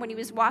moment when he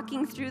was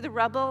walking through the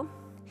rubble,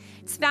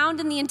 it's found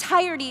in the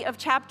entirety of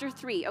chapter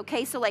 3,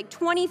 okay? So like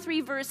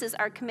 23 verses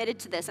are committed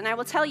to this. And I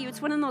will tell you,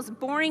 it's one of the most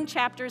boring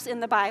chapters in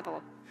the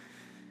Bible.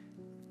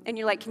 And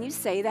you're like, can you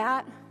say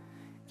that?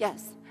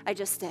 Yes, I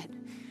just did.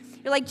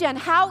 You're like, Jen,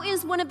 how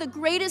is one of the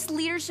greatest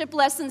leadership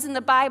lessons in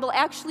the Bible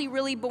actually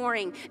really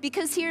boring?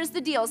 Because here's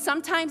the deal.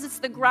 Sometimes it's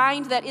the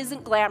grind that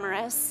isn't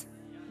glamorous.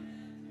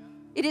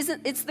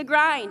 It's the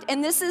grind.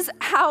 And this is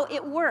how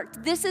it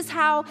worked. This is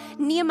how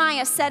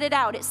Nehemiah set it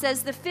out. It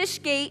says the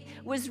fish gate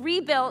was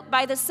rebuilt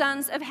by the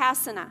sons of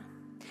Hassenaah.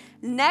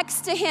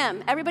 Next to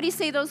him, everybody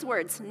say those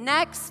words,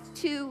 next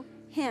to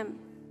him.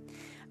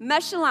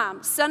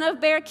 Meshullam, son of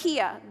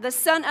Berechiah, the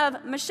son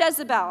of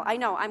Meshezabel, I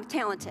know, I'm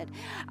talented,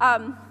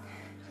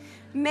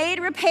 made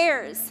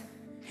repairs.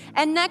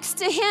 And next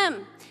to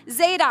him,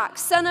 Zadok,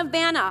 son of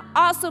Bana,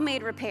 also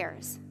made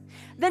repairs.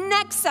 The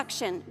next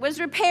section was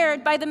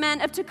repaired by the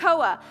men of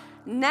Tekoa.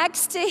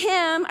 Next to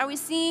him, are we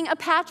seeing a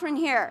pattern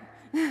here?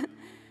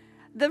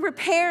 The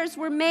repairs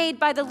were made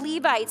by the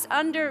Levites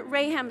under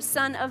Raham,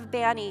 son of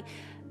Bani.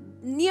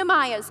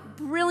 Nehemiah's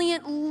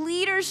brilliant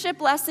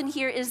leadership lesson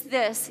here is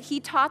this. He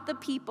taught the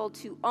people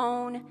to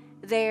own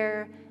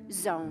their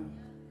zone.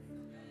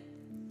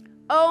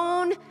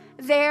 Own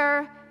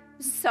their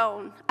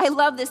zone. I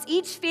love this.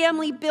 Each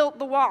family built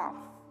the wall.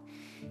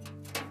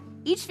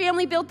 Each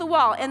family built the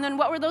wall. And then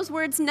what were those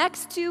words?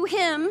 Next to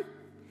him,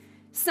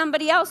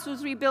 somebody else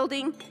was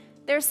rebuilding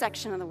their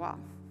section of the wall.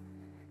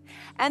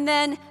 And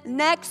then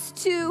next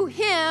to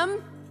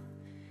him,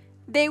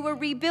 they were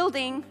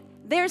rebuilding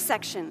their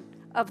section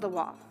of the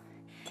wall.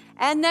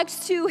 And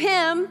next to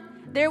him,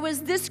 there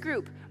was this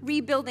group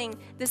rebuilding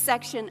the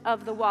section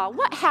of the wall.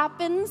 What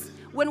happens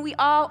when we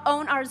all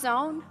own our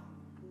zone?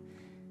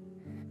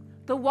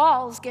 The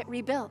walls get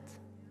rebuilt.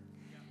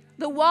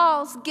 The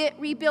walls get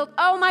rebuilt.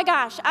 Oh my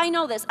gosh, I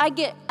know this. I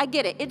get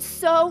it. It's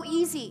so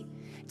easy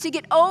to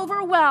get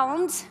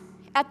overwhelmed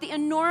at the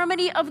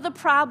enormity of the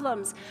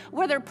problems,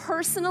 whether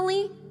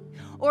personally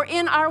or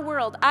in our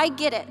world. I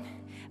get it.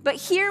 But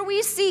here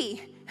we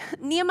see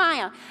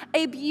Nehemiah,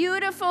 a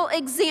beautiful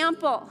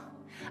example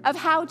of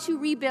how to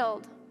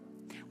rebuild.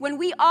 When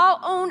we all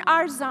own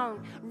our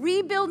zone,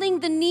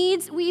 rebuilding the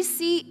needs we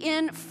see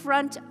in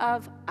front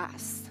of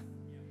us.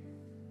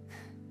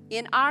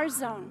 In our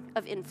zone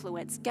of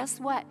influence, guess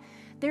what?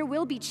 There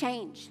will be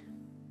change.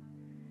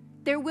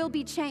 There will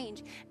be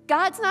change.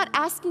 God's not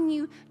asking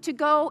you to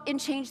go and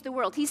change the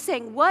world. He's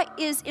saying, what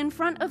is in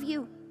front of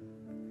you?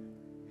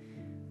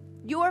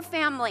 Your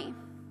family,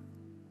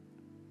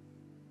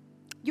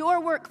 your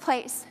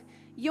workplace,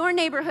 your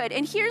neighborhood.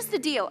 And here's the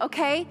deal,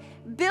 okay?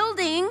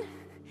 Building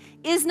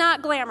is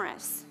not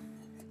glamorous.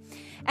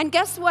 And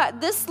guess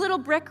what? This little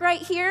brick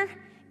right here,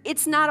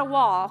 it's not a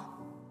wall,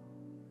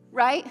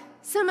 right?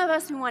 Some of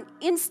us, we want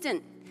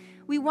instant.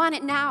 We want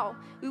it now.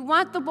 We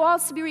want the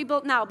walls to be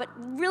rebuilt now. But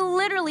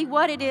literally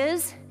what it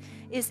is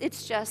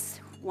it's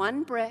just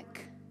one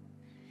brick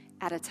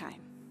at a time.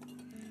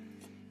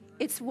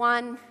 It's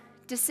one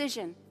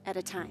decision at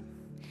a time.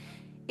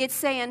 It's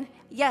saying,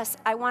 yes,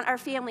 I want our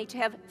family to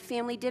have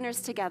family dinners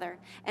together.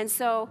 And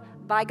so,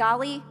 by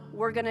golly,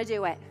 we're going to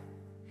do it.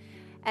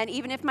 And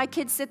even if my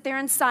kids sit there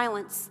in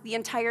silence the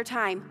entire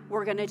time,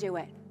 we're going to do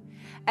it.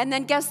 And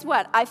then guess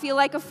what? I feel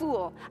like a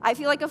fool.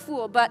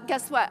 But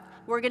guess what?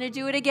 We're going to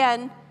do it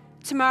again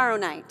tomorrow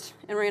night.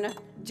 And we're going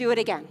to do it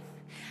again.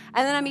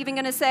 And then I'm even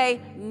going to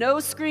say, no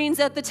screens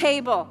at the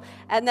table.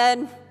 And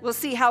then we'll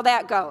see how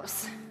that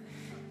goes.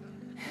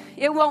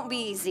 It won't be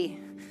easy.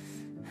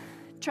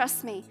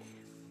 Trust me.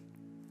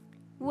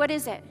 What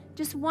is it?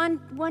 Just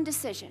one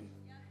decision.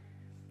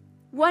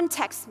 One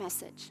text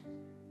message.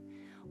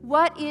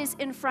 What is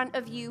in front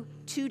of you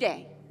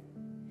today?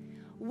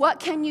 What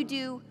can you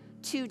do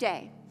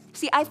today?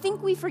 See, I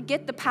think we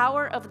forget the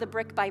power of the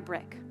brick by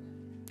brick.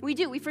 We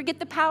do. We forget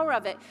the power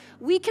of it.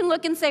 We can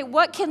look and say,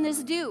 what can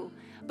this do?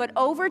 But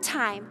over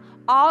time,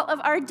 all of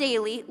our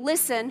daily,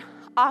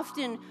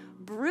 often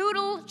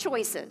brutal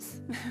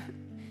choices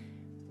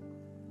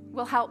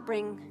will help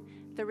bring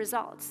the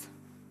results.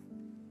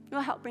 It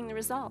will help bring the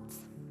results.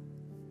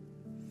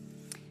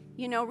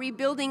 You know,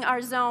 rebuilding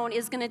our zone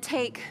is going to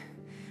take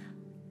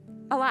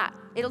a lot.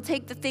 It'll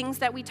take the things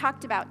that we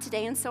talked about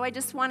today. And so I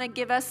just want to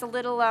give us a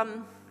little,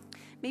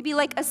 maybe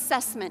like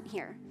assessment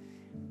here.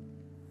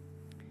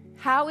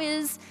 How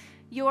is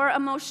your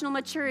emotional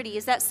maturity?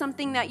 Is that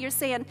something that you're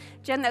saying,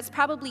 Jen, that's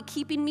probably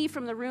keeping me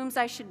from the rooms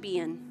I should be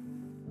in?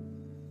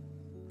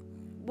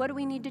 What do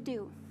we need to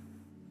do?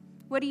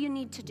 What do you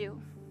need to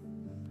do?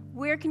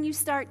 Where can you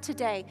start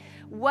today?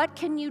 What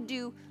can you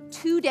do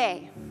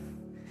today?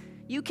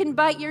 You can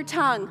bite your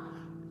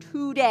tongue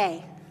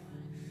today,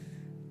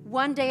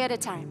 one day at a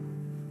time.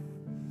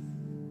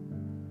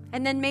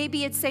 And then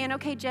maybe it's saying,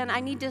 okay, Jen, I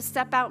need to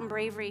step out in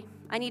bravery.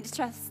 I need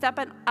to step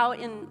out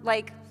in,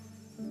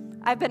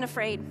 I've been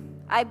afraid.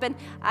 I've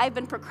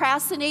been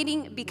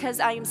procrastinating because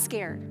I am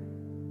scared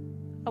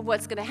of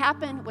what's going to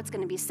happen, what's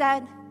going to be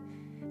said,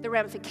 the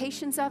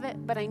ramifications of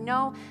it. But I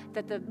know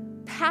that the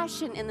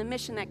passion and the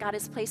mission that God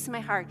has placed in my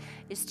heart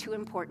is too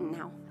important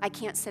now. I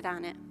can't sit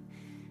on it.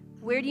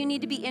 Where do you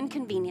need to be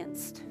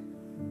inconvenienced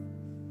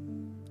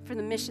for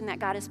the mission that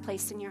God has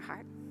placed in your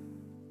heart?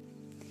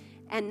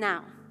 And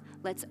now,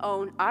 let's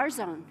own our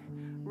zone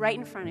right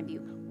in front of you.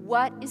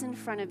 What is in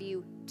front of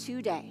you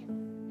today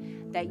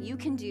that you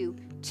can do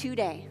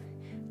today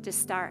to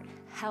start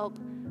help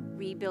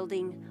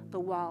rebuilding the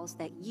walls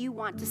that you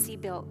want to see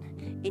built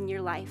in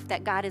your life,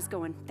 that God is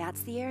going,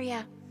 that's the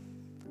area.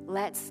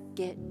 Let's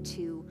get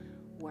to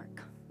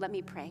work. Let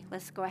me pray.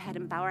 Let's go ahead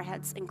and bow our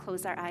heads and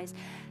close our eyes.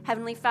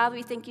 Heavenly Father,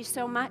 we thank you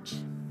so much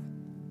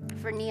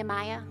for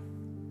Nehemiah.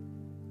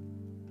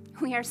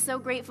 We are so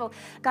grateful.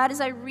 God,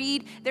 as I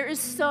read,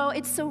 it's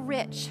so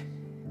rich,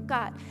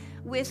 God,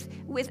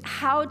 with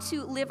how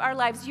to live our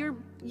lives.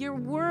 Your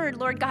word,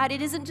 Lord God,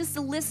 it isn't just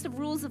a list of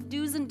rules of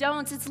do's and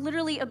don'ts. It's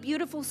literally a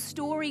beautiful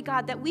story,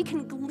 God, that we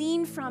can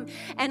glean from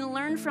and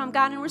learn from,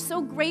 God. And we're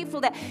so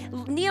grateful that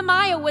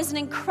Nehemiah was an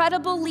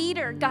incredible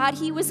leader, God.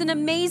 He was an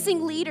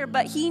amazing leader,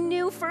 but he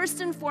knew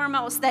first and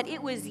foremost that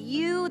it was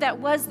you that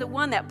was the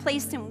one that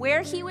placed him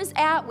where he was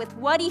at with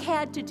what he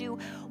had to do,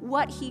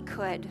 what he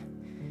could.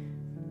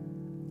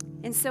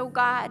 And so,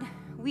 God,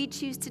 we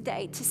choose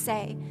today to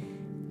say,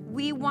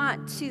 we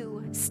want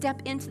to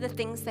step into the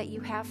things that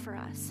you have for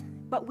us,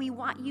 but we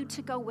want you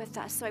to go with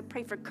us. So I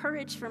pray for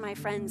courage for my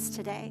friends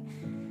today.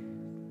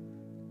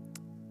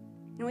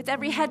 And with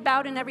every head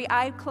bowed and every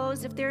eye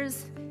closed, if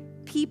there's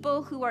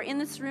people who are in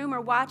this room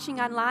or watching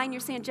online, you're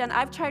saying, Jen,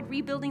 I've tried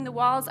rebuilding the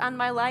walls in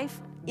my life,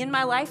 and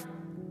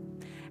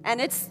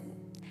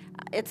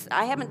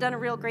I haven't done a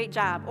real great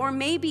job. Or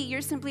maybe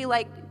you're simply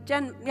like,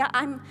 Jen,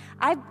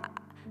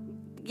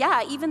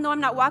 even though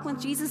I'm not walking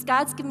with Jesus,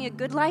 God's given me a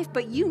good life,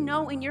 but you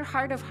know in your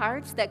heart of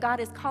hearts that God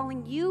is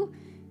calling you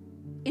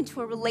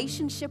into a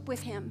relationship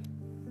with him.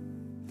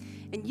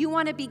 And you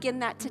want to begin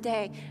that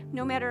today.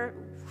 No matter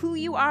who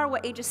you are,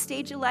 what age or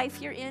stage of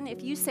life you're in,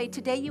 if you say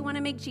today you want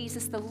to make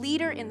Jesus the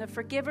leader and the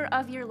forgiver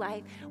of your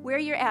life, where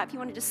you're at, if you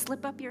want to just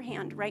slip up your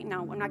hand right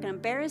now. I'm not going to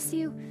embarrass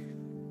you.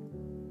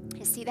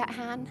 I see that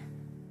hand.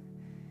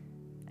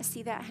 I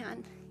see that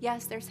hand.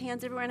 Yes, there's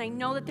hands everywhere, and I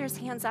know that there's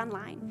hands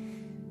online.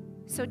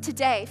 So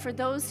today, for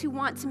those who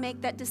want to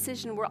make that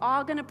decision, we're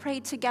all going to pray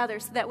together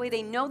so that way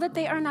they know that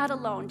they are not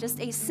alone.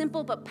 Just a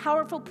simple but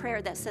powerful prayer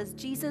that says,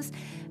 Jesus,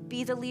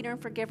 be the leader and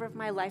forgiver of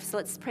my life. So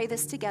let's pray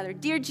this together.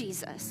 Dear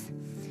Jesus,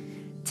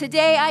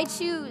 today I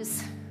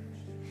choose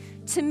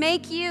to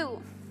make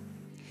you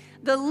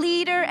the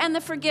leader and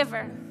the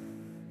forgiver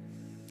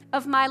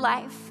of my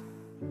life.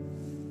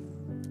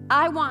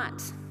 I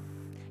want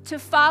to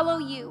follow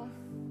you.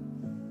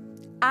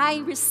 I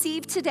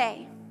receive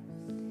today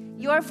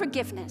your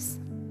forgiveness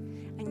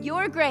and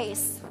your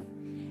grace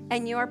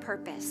and your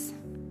purpose.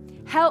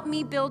 Help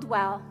me build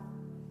well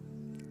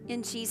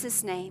in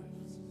Jesus' name.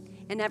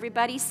 And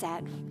everybody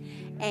said,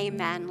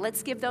 amen.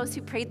 Let's give those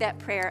who prayed that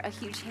prayer a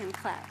huge hand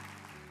clap.